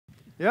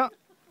Yep.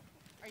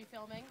 Are you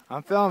filming?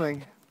 I'm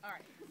filming. All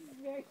right.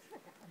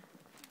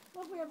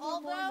 Look, we have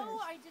Although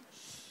I did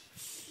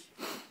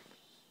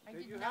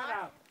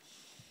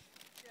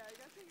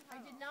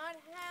not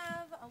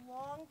have a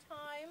long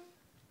time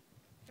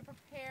to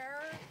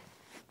prepare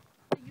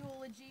the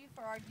eulogy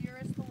for our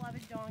dearest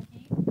beloved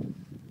donkey,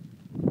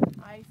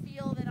 I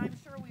feel that I'm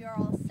sure we are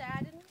all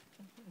saddened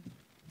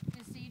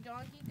to see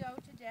Donkey go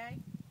today.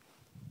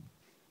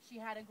 She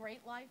had a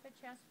great life at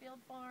Chestfield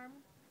Farm.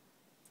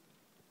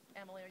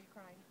 Emily, are you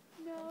crying?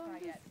 No, Don't cry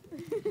yet.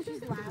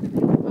 she's laughing.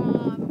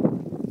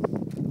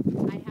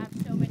 I have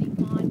so many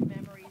fond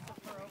memories of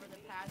her over the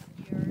past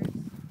years.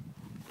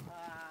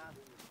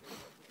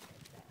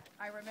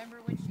 I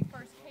remember when she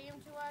first came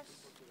to us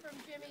from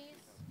Jimmy's,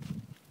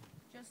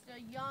 just a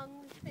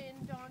young, thin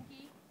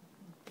donkey,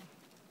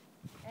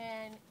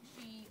 and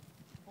she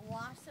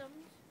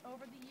blossomed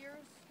over the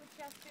years with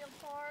Chestfield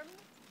Farm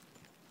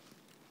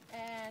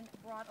and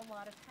brought a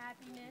lot of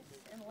happiness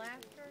and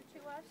laughter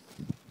to us.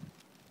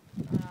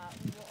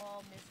 We will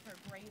all miss her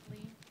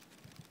greatly,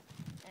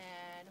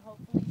 and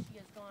hopefully she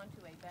has gone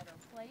to a better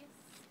place.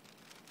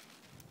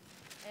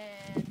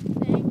 And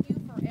thank you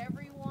for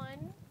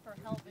everyone for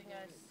helping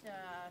us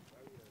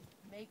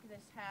make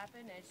this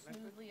happen as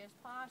smoothly as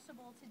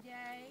possible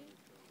today,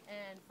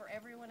 and for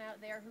everyone out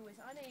there who is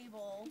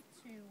unable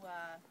to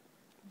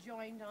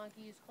join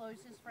Donkey's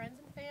closest friends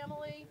and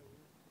family.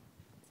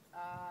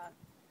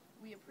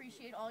 We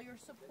appreciate all your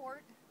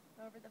support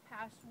over the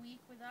past week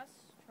with us,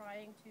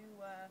 trying to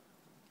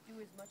do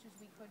as much as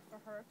we could for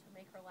her to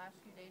make her last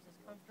few days as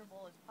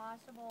comfortable as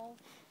possible.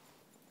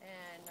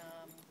 And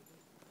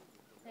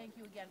thank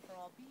you again for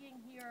all being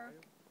here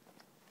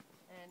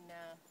and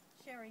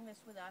sharing this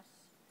with us.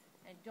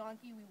 And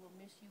Donkey, we will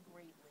miss you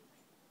greatly.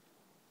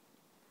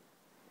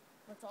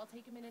 Let's all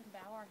take a minute and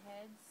bow our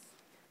heads.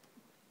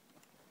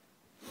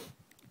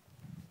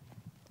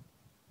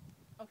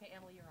 Okay,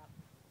 Emily, you're up.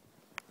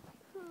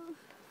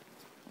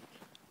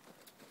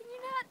 Can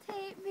you not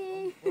tape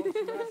me? Do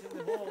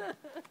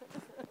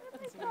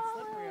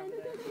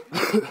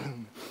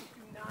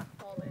not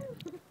fall in.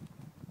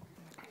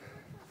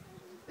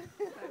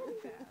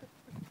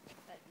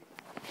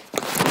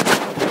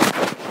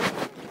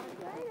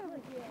 Right over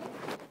here.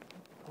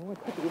 Oh, I